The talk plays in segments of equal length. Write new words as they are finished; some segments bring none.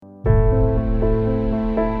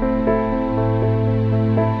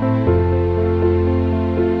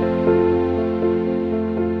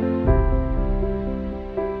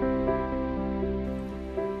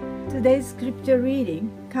scripture reading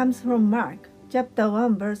comes from Mark chapter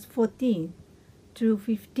 1 verse 14 through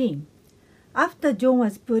 15. After John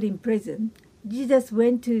was put in prison, Jesus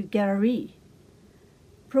went to Galilee,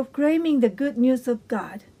 proclaiming the good news of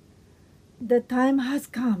God. "The time has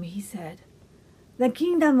come," he said. "The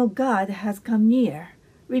kingdom of God has come near.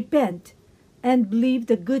 Repent and believe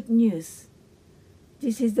the good news."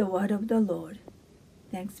 This is the word of the Lord.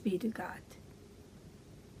 Thanks be to God.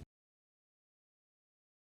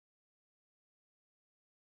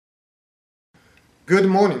 Good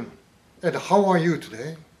morning, and how are you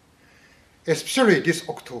today? Especially this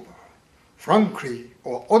October. Frankly,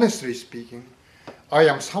 or honestly speaking, I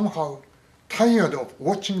am somehow tired of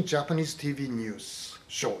watching Japanese TV news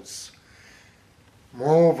shows.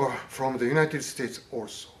 Moreover, from the United States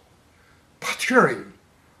also, particularly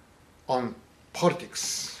on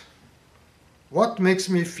politics. What makes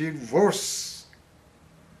me feel worse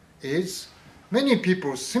is many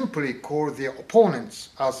people simply call their opponents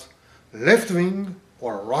as left-wing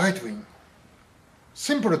or right-wing.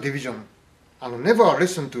 Simple division and never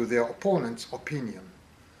listen to their opponent's opinion,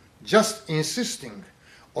 just insisting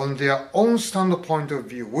on their own standpoint of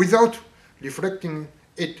view without reflecting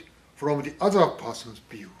it from the other person's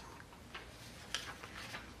view.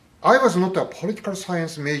 I was not a political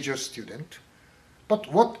science major student,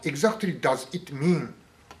 but what exactly does it mean,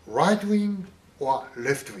 right-wing or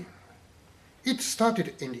left-wing? It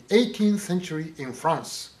started in the 18th century in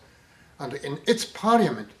France, and in its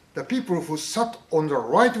parliament, the people who sat on the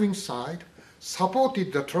right-wing side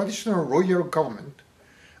supported the traditional royal government,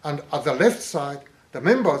 and at the left side, the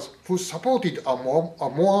members who supported a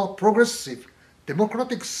more progressive,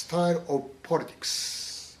 democratic style of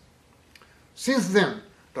politics. Since then,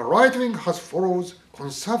 the right wing has followed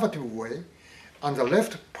conservative way, and the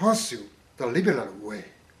left pursue the liberal way.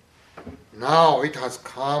 Now it has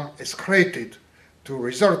escalated to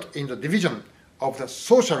result in the division of the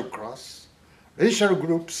social class, racial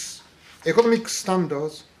groups, economic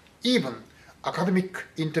standards, even academic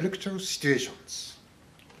intellectual situations.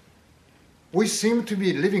 We seem to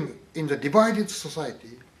be living in the divided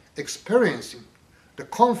society, experiencing the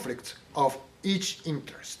conflict of each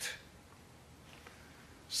interest.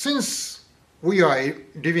 Since we are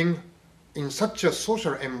living in such a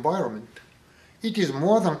social environment, it is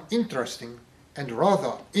more than interesting and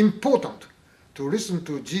rather important to listen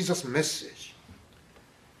to Jesus' message.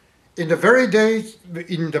 In the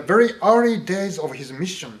very early days of his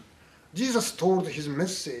mission, Jesus told his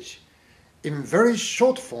message in very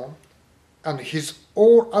short form, and his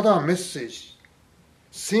all other message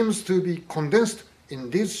seems to be condensed in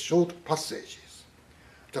these short passages.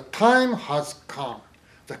 The time has come.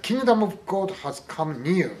 The kingdom of God has come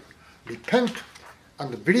near. Repent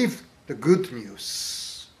and believe the good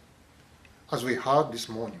news. As we heard this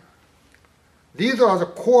morning, these are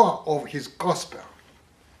the core of his gospel.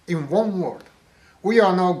 In one word, we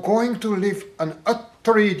are now going to live an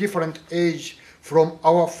utterly different age from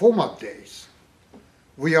our former days.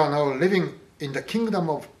 We are now living in the kingdom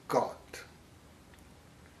of God.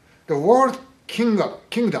 The word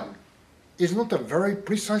kingdom is not a very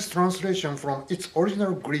precise translation from its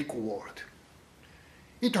original Greek word.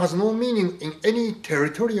 It has no meaning in any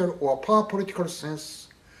territorial or power political sense,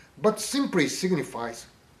 but simply signifies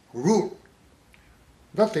rule.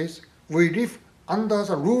 That is, we live under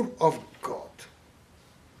the rule of God.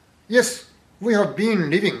 Yes, we have been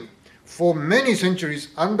living for many centuries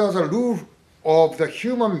under the rule of the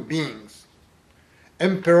human beings,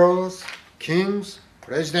 emperors, kings,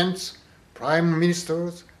 presidents, prime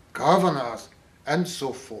ministers, governors, and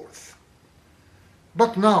so forth.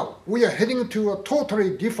 But now we are heading to a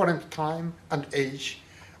totally different time and age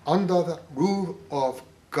under the rule of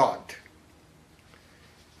God.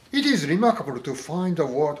 It is remarkable to find the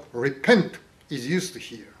word repent is used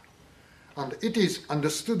here, and it is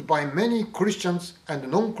understood by many Christians and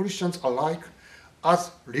non-Christians alike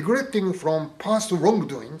as regretting from past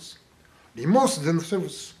wrongdoings, remorse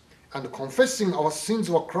themselves, and confessing our sins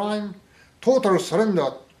or crime, total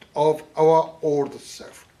surrender of our old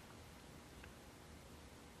self.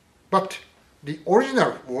 But the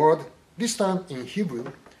original word, this time in Hebrew,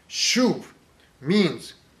 shuv,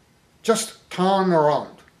 means just turn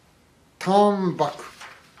around, turn back,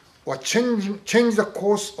 or change the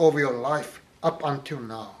course of your life up until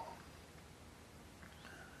now.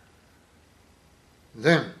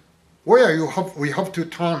 Then, where we have to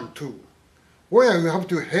turn to, where we have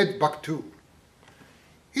to head back to,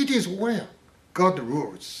 it is where God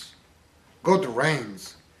rules, God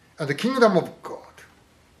reigns, and the kingdom of God.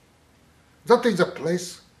 That is the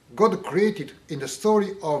place God created in the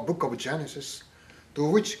story of book of Genesis, to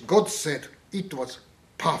which God said it was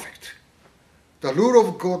perfect. the rule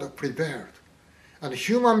of God prevailed, and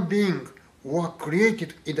human beings were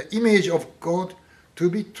created in the image of God to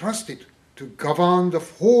be trusted to govern the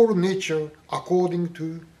whole nature according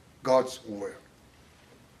to God's will.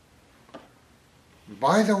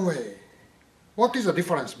 By the way, what is the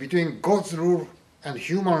difference between God's rule and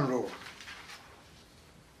human rule?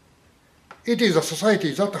 It is a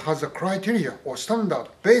society that has a criteria or standard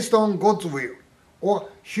based on God's will or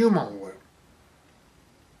human will.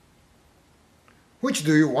 Which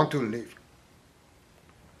do you want to live?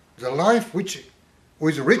 The life with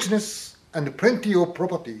richness and plenty of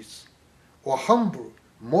properties, or humble,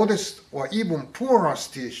 modest, or even poorer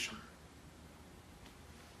situation?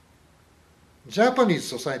 Japanese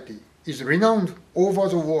society is renowned over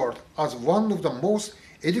the world as one of the most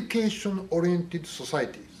education-oriented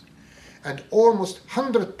societies, and almost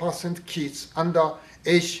 100% kids under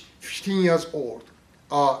age 15 years old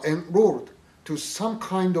are enrolled to some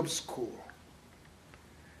kind of school.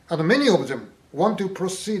 And many of them want to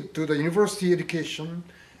proceed to the university education,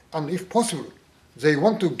 and if possible, they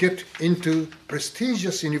want to get into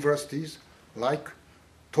prestigious universities like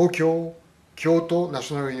Tokyo, Kyoto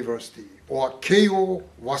National University, or Keio,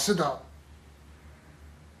 Waseda,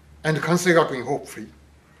 and Kansei Gakuin, hopefully,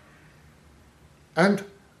 and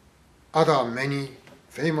other many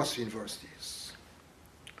famous universities.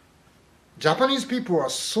 Japanese people are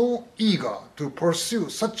so eager to pursue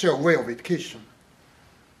such a way of education,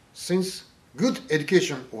 since good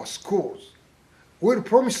education or schools will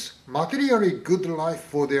promise materially good life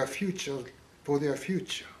for their future.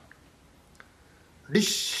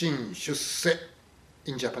 Risshin Shussei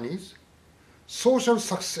in Japanese, social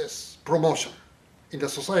success promotion in the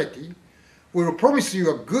society, will promise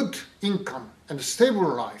you a good income and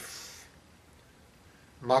stable life.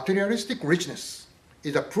 Materialistic richness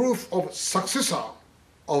is a proof of successor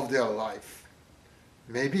of their life.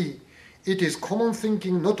 Maybe it is common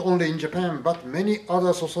thinking not only in Japan but many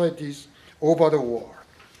other societies over the world.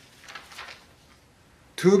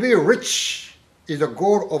 To be rich is the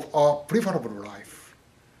goal of our preferable life.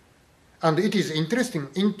 And it is interesting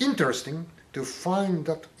to find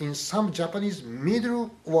that in some Japanese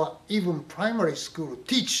middle or even primary school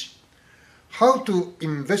teach how to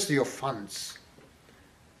invest your funds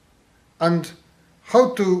and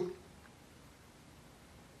how to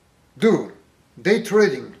do day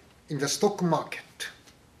trading in the stock market.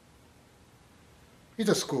 It's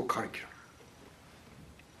a school curriculum.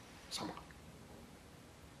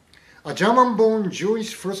 A German-born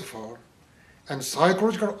Jewish philosopher and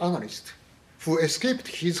psychological analyst who escaped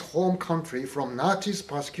his home country from Nazis'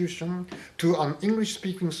 persecution to an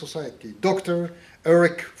English-speaking society, Dr.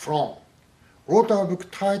 Erich Fromm, wrote a book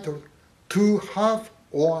titled To Have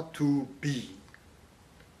or To Be.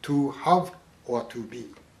 To Have or To Be.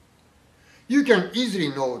 You can easily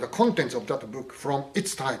know the contents of that book from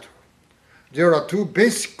its title. There are two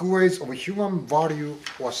basic ways of human value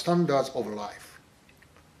or standards of life.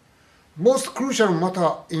 Most crucial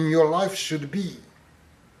matter in your life should be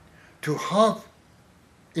to have,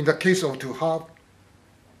 in the case of to have,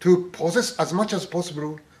 to possess as much as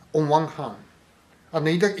possible on one hand. And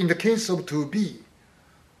in the case of to be,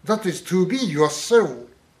 that is to be yourself,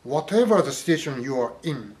 whatever the situation you are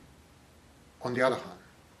in, on the other hand.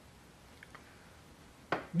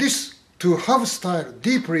 This to have style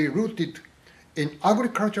deeply rooted in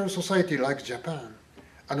agricultural society like Japan,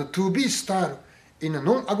 and to be style in a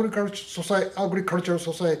non-agricultural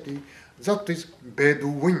society that is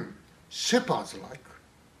Bedouin, shepherds-like.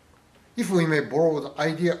 If we may borrow the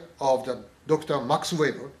idea of the Dr. Max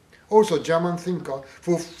Weber, also a German thinker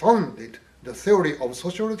who founded the theory of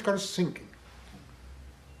sociological thinking.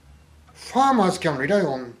 Farmers can rely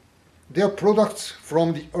on their products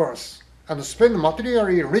from the earth and spend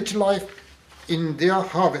materially rich life in their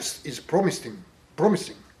harvest is promising,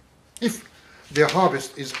 if their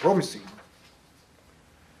harvest is promising.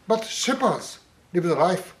 But shepherds live the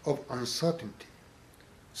life of uncertainty,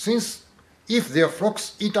 since if their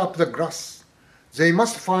flocks eat up the grass, they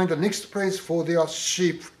must find the next place for their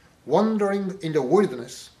sheep wandering in the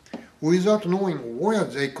wilderness without knowing where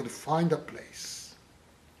they could find a place.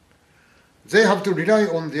 They have to rely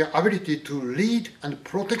on their ability to lead and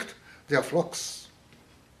protect their flocks.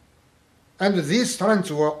 And these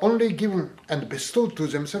talents were only given and bestowed to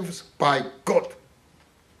themselves by God.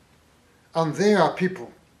 And they are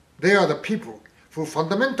the people who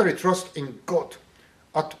fundamentally trust in God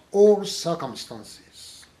at all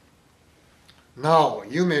circumstances. Now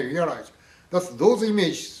you may realize that those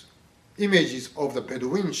images of the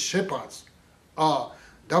Bedouin shepherds are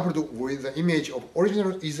doubled with the image of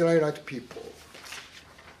original Israelite people,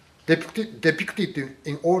 depicted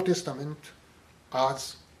in Old Testament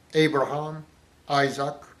as Abraham,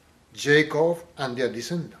 Isaac, Jacob, and their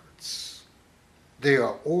descendants. They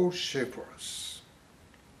are all shepherds.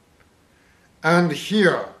 And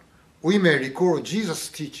here we may recall Jesus'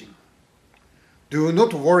 teaching. Do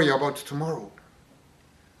not worry about tomorrow.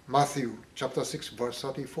 Matthew chapter 6, verse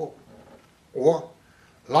 34. Or,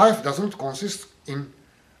 life doesn't consist in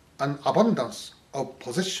an abundance of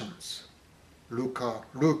possessions.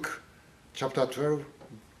 Luke chapter 12,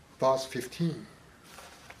 verse 15.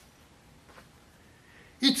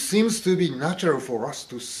 It seems to be natural for us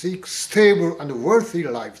to seek stable and worthy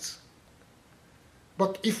lives.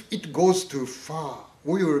 But if it goes too far,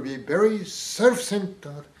 we will be very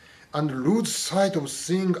self-centered and lose sight of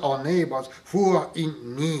seeing our neighbors who are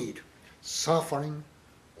in need, suffering,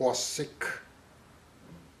 or sick.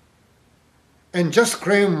 And just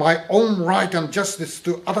claim my own right and justice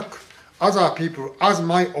to other people as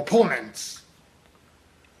my opponents.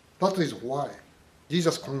 That is why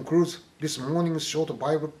Jesus concludes this morning's short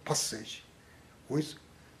Bible passage with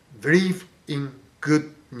believe in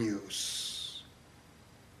good news.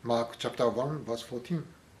 Mark chapter 1, verse 14.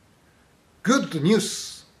 Good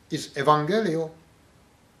news is evangelio,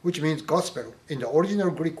 which means gospel in the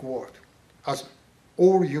original Greek word, as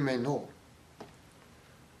all you may know.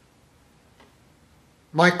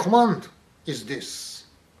 My command is this: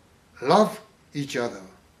 love each other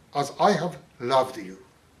as I have loved you.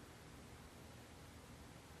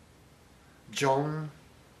 John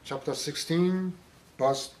chapter 16,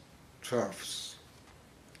 verse 12.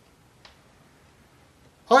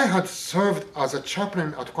 I had served as a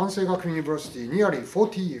chaplain at Kwansei Gakuin University nearly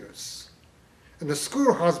 40 years, and the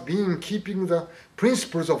school has been keeping the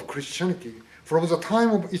principles of Christianity from the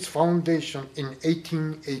time of its foundation in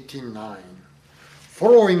 1889,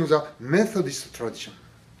 following the Methodist tradition.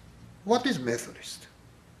 What is Methodist?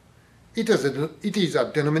 It is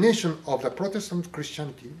a denomination of the Protestant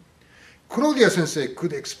Christianity. Claudia Sensei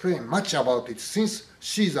could explain much about it since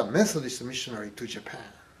she is a Methodist missionary to Japan.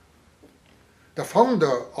 The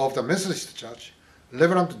founder of the Methodist Church,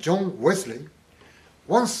 Reverend John Wesley,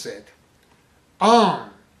 once said, earn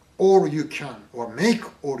all you can, or make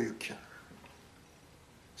all you can.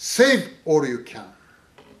 Save all you can.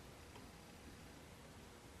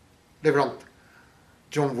 Reverend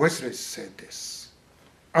John Wesley said this.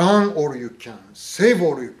 Earn all you can, save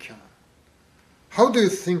all you can. How do you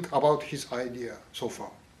think about his idea so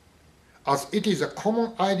far? As it is a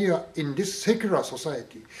common idea in this secular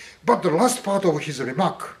society, but the last part of his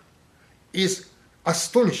remark is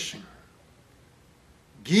astonishing.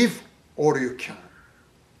 Give all you can.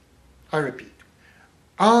 I repeat,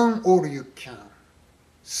 earn all you can,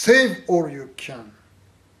 save all you can,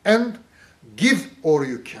 and give all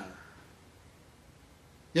you can.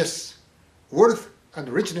 Yes, wealth and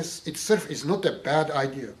richness itself is not a bad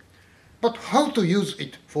idea, but how to use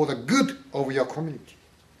it for the good of your community.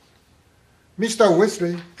 Mr.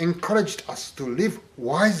 Wesley encouraged us to live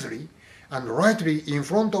wisely and rightly in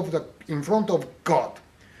front of God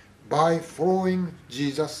by following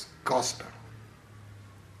Jesus' gospel.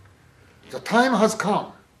 The time has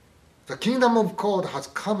come. The kingdom of God has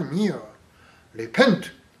come near.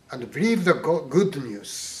 Repent and believe the good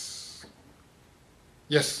news.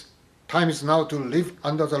 Yes, time is now to live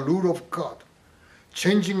under the rule of God,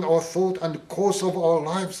 changing our thought and course of our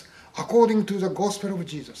lives according to the gospel of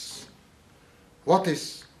Jesus. That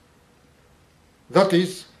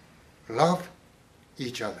is, love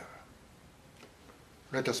each other.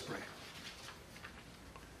 Let us pray.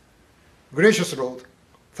 Gracious Lord,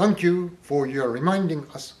 thank you for your reminding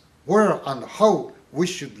us where and how we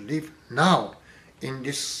should live now in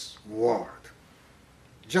this world.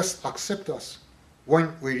 Just accept us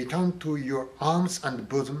when we return to your arms and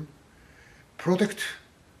bosom. Protect,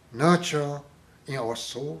 nurture in our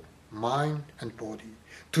soul, mind, and body,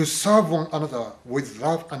 to serve one another with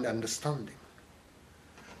love and understanding.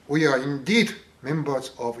 We are indeed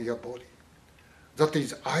members of your body. That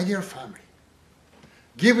is ideal family.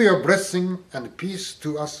 Give your blessing and peace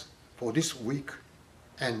to us for this week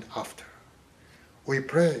and after. We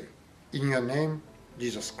pray in your name,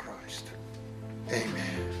 Jesus Christ.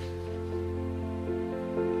 Amen.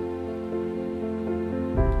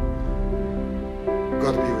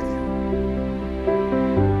 God be with you.